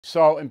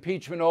So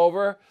impeachment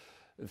over.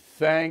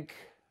 Thank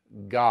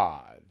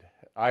God.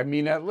 I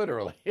mean that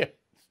literally.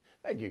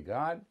 Thank you,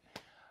 God.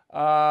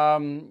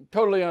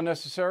 Totally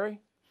unnecessary.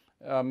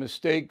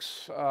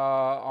 Mistakes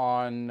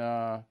on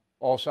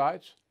all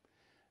sides.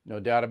 No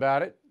doubt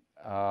about it.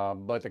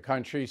 But the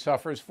country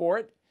suffers for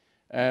it.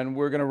 And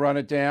we're going to run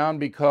it down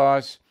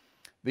because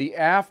the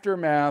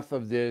aftermath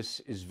of this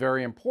is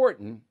very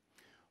important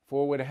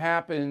for what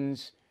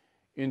happens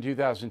in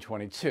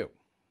 2022.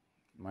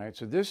 Right?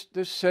 So this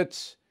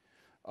sets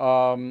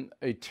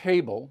a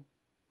table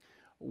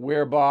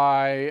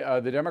whereby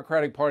the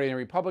Democratic Party and the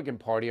Republican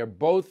Party are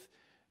both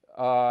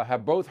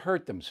have both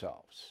hurt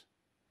themselves.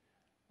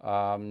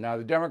 Now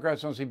the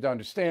Democrats don't seem to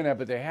understand that,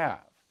 but they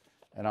have,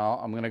 and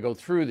I'm going to go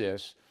through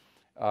this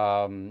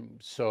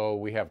so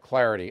we have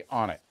clarity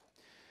on it.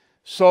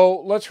 So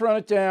let's run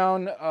it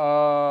down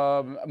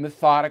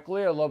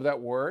methodically. I love that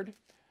word.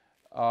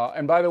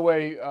 And by the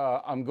way,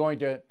 I'm going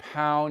to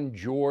pound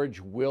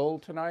George Will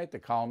tonight, the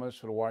columnist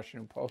for the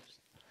Washington Post.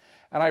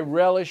 And I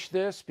relish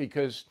this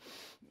because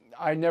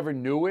I never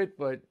knew it,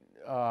 but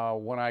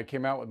when I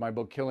came out with my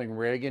book, Killing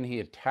Reagan, he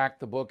attacked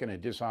the book in a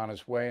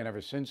dishonest way. And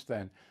ever since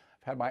then,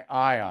 I've had my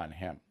eye on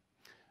him.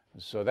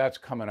 So that's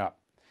coming up.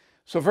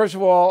 So first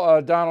of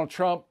all, Donald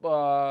Trump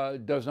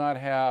does not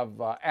have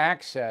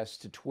access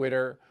to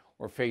Twitter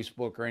or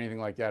Facebook or anything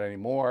like that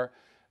anymore.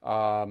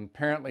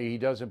 Apparently, he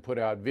doesn't put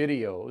out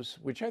videos,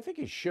 which I think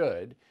he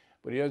should,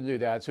 but he doesn't do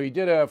that. So he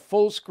did a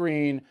full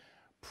screen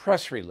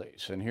press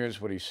release, and here's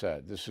what he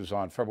said. This is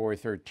on February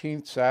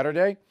 13th,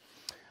 Saturday.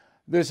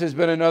 This has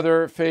been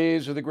another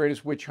phase of the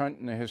greatest witch hunt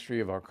in the history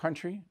of our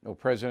country. No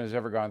president has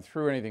ever gone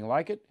through anything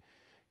like it.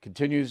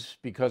 Continues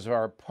because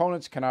our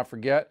opponents cannot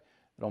forget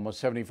that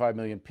almost 75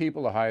 million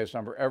people, the highest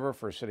number ever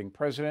for a sitting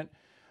president,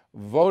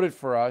 voted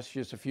for us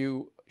just a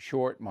few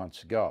short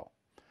months ago.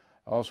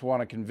 I also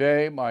want to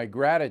convey my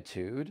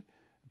gratitude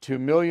to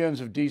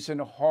millions of decent,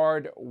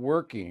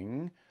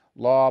 hard-working,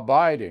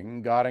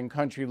 law-abiding, God and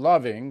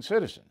country-loving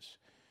citizens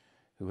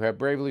who have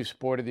bravely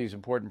supported these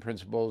important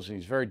principles in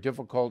these very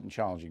difficult and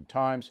challenging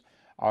times.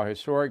 Our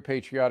historic,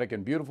 patriotic,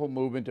 and beautiful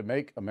movement to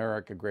make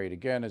America great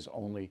again has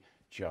only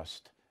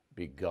just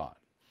begun.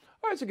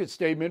 That's a good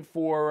statement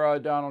for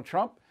Donald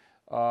Trump.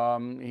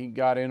 He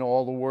got in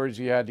all the words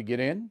he had to get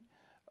in.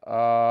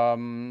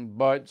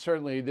 But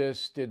certainly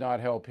this did not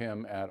help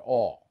him at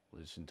all,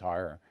 this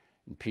entire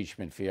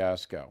impeachment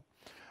fiasco.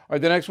 All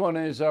right, the next one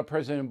is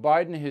President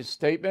Biden, his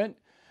statement,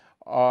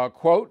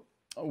 quote,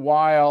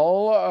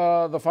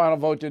 while the final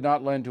vote did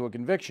not lend to a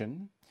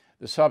conviction,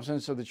 the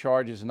substance of the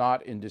charge is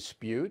not in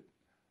dispute.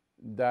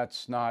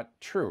 That's not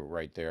true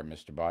right there,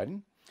 Mr.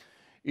 Biden.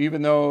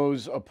 Even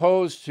those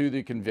opposed to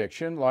the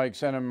conviction, like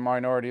Senate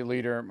Minority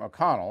Leader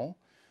McConnell,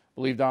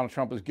 believe Donald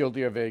Trump is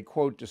guilty of a,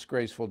 quote,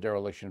 disgraceful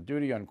dereliction of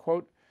duty,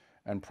 unquote,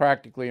 and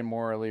practically and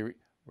morally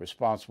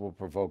responsible for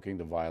provoking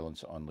the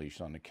violence unleashed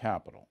on the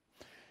Capitol.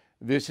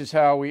 This is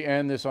how we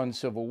end this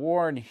uncivil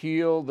war and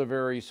heal the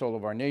very soul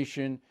of our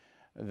nation.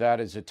 That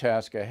is a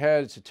task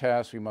ahead. It's a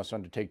task we must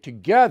undertake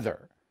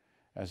together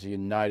as the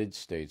United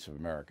States of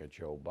America.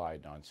 Joe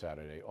Biden on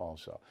Saturday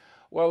also.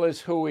 Well,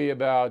 this hooey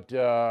about,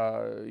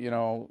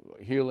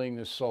 healing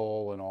the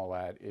soul and all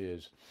that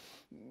is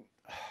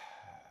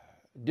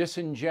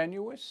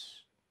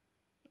disingenuous,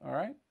 all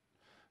right?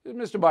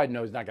 Mr. Biden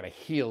knows he's not going to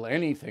heal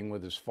anything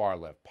with his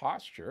far-left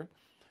posture.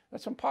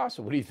 That's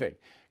impossible. What do you think?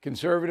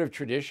 Conservative,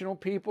 traditional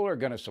people are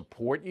going to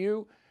support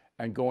you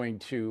and going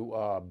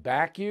to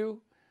back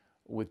you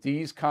with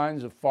these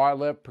kinds of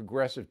far-left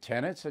progressive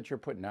tenets that you're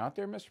putting out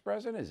there, Mr.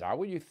 President? Is that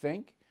what you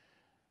think?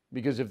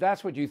 Because if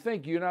that's what you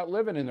think, you're not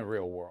living in the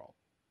real world.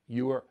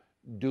 You are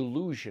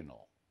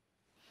delusional.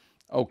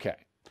 Okay.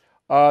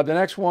 The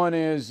next one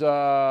is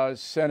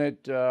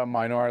Senate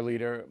Minority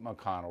Leader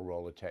McConnell.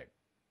 Roll the tape.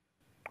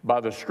 By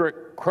the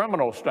strict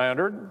criminal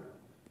standard,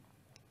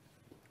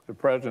 the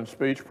president's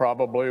speech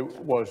probably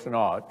was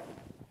not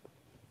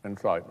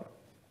incitement.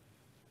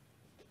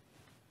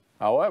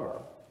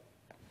 However,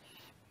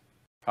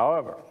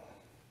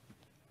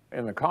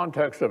 in the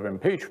context of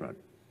impeachment,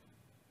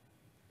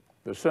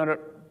 the Senate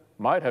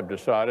might have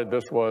decided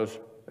this was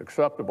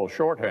acceptable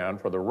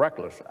shorthand for the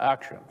reckless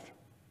actions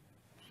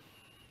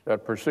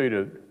that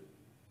preceded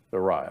the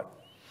riot.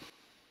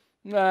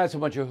 That's a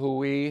bunch of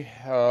hooey.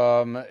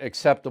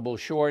 Acceptable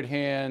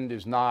shorthand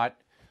is not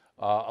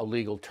a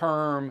legal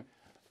term.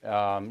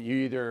 You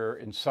either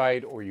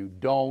incite or you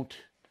don't.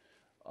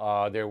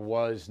 There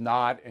was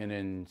not an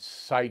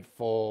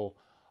insightful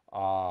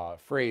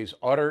phrase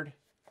uttered.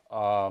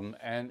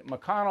 And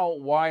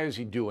McConnell, why is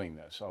he doing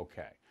this?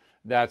 Okay,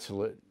 that's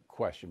the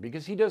question.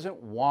 Because he doesn't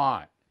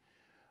want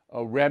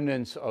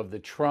remnants of the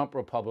Trump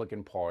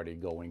Republican Party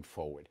going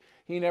forward.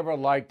 He never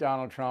liked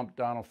Donald Trump.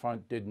 Donald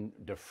Trump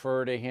didn't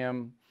defer to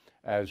him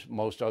as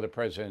most other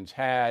presidents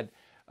had.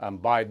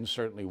 Biden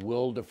certainly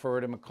will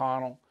defer to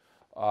McConnell.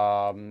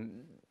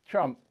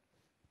 Trump,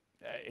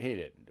 he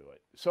didn't do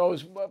it. So it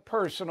was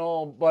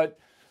personal, but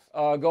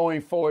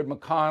going forward,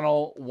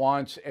 McConnell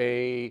wants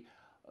a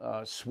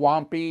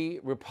swampy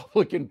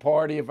Republican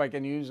Party, if I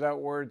can use that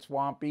word,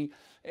 swampy.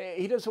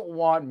 He doesn't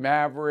want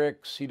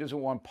mavericks. He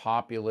doesn't want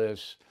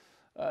populists.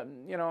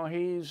 You know,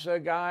 he's a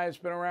guy that's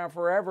been around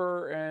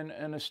forever and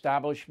an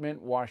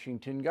establishment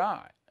Washington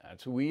guy.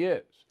 That's who he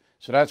is.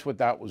 So that's what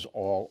that was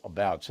all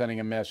about, sending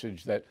a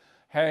message that,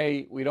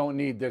 hey, we don't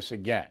need this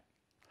again.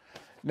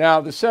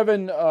 Now, the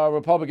 7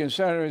 Republican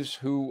senators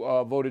who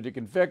voted to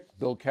convict: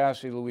 Bill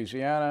Cassidy,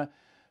 Louisiana;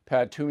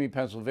 Pat Toomey,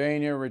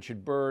 Pennsylvania;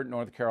 Richard Byrd,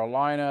 North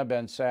Carolina;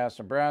 Ben Sasse,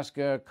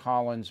 Nebraska;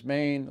 Collins,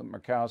 Maine;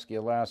 Murkowski,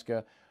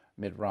 Alaska;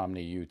 Mitt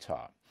Romney,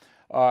 Utah.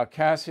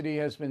 Cassidy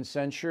has been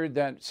censured.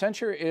 That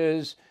censure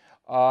is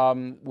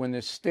when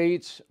the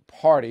state's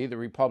party, the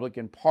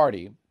Republican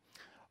Party,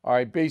 all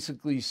right,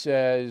 basically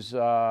says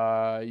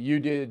you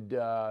did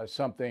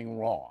something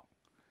wrong.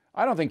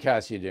 I don't think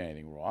Cassidy did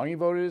anything wrong. He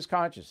voted his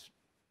conscience.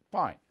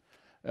 Fine.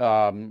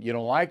 You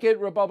don't like it,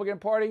 Republican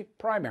Party?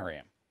 Primary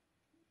him.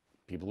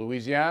 People in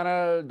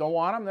Louisiana don't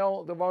want him,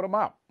 they'll vote him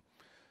out.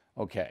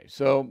 Okay,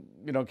 so,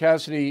 you know,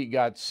 Cassidy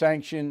got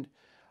sanctioned.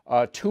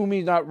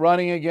 Toomey's not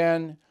running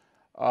again.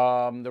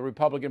 The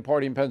Republican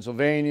Party in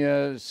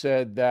Pennsylvania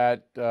said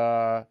that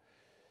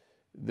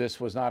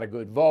this was not a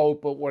good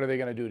vote, but what are they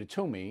going to do to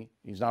Toomey?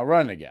 He's not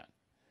running again.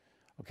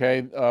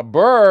 Okay,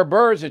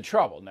 Burr's in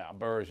trouble now.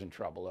 Burr's in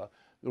trouble.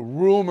 The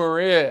rumor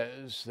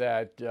is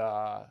that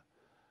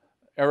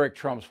Eric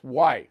Trump's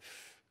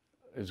wife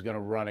is going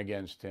to run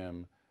against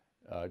him,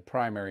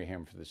 primary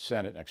him for the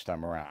Senate next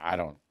time around. I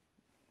don't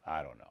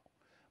know,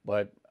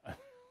 but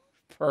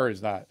Burr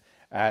is not.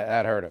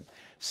 That hurt him.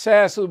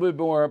 Sasse a little bit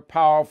more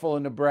powerful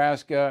in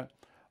Nebraska.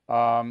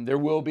 There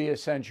will be a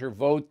censure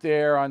vote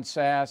there on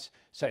Sasse.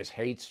 Sasse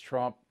hates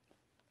Trump.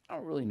 I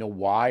don't really know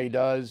why he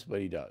does, but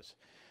he does.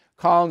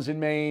 Collins in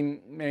Maine.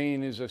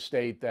 Maine is a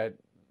state that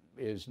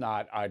is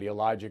not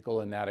ideological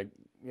and that,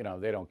 you know,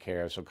 they don't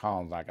care, so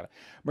Collins not going to.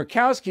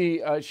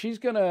 Murkowski, she's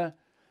going to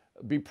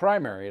be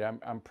primaried,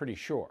 I'm pretty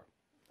sure.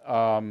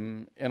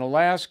 In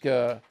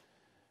Alaska,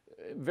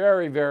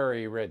 very,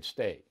 very red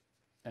state,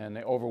 and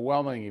they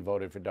overwhelmingly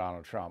voted for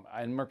Donald Trump.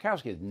 And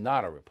Murkowski is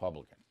not a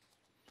Republican.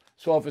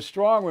 So if a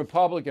strong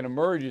Republican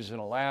emerges in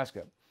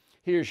Alaska,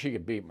 he or she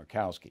could beat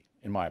Murkowski,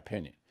 in my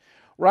opinion.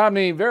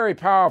 Romney, very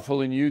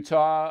powerful in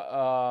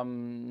Utah.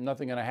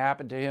 Nothing going to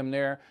happen to him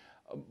there.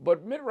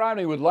 But Mitt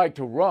Romney would like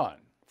to run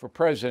for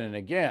president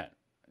again,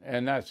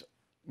 and that's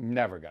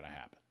never going to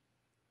happen.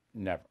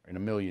 Never, in a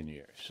million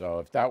years. So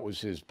if that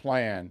was his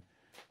plan,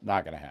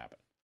 not going to happen.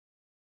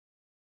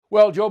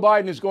 Well, Joe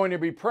Biden is going to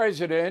be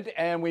president,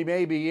 and we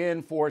may be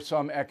in for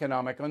some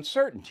economic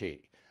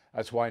uncertainty.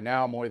 That's why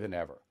now more than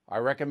ever, I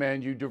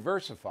recommend you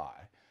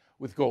diversify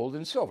with gold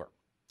and silver.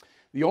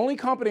 The only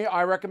company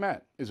I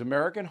recommend is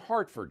American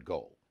Hartford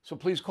Gold. So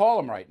please call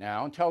them right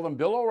now and tell them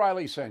Bill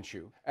O'Reilly sent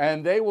you,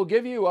 and they will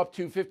give you up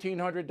to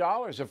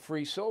 $1,500 of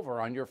free silver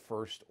on your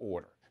first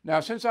order. Now,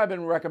 since I've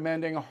been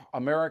recommending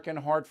American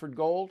Hartford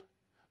Gold,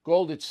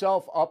 gold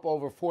itself up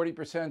over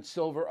 40%,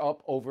 silver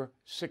up over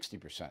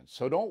 60%.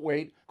 So don't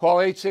wait. Call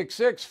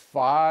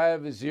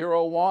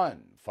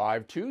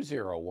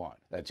 866-501-5201.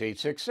 That's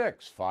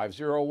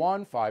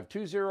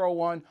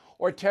 866-501-5201,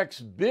 or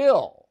text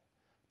BILL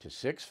to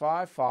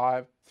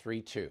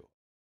 65532.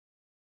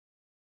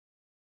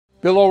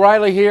 Bill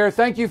O'Reilly here.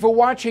 Thank you for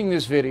watching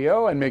this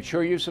video, and make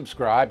sure you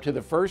subscribe to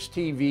the First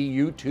TV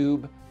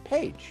YouTube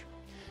page.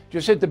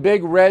 Just hit the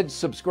big red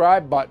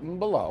subscribe button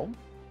below,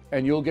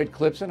 and you'll get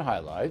clips and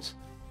highlights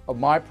of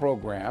my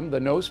program, The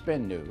No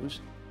Spin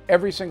News,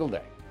 every single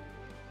day.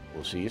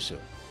 We'll see you soon.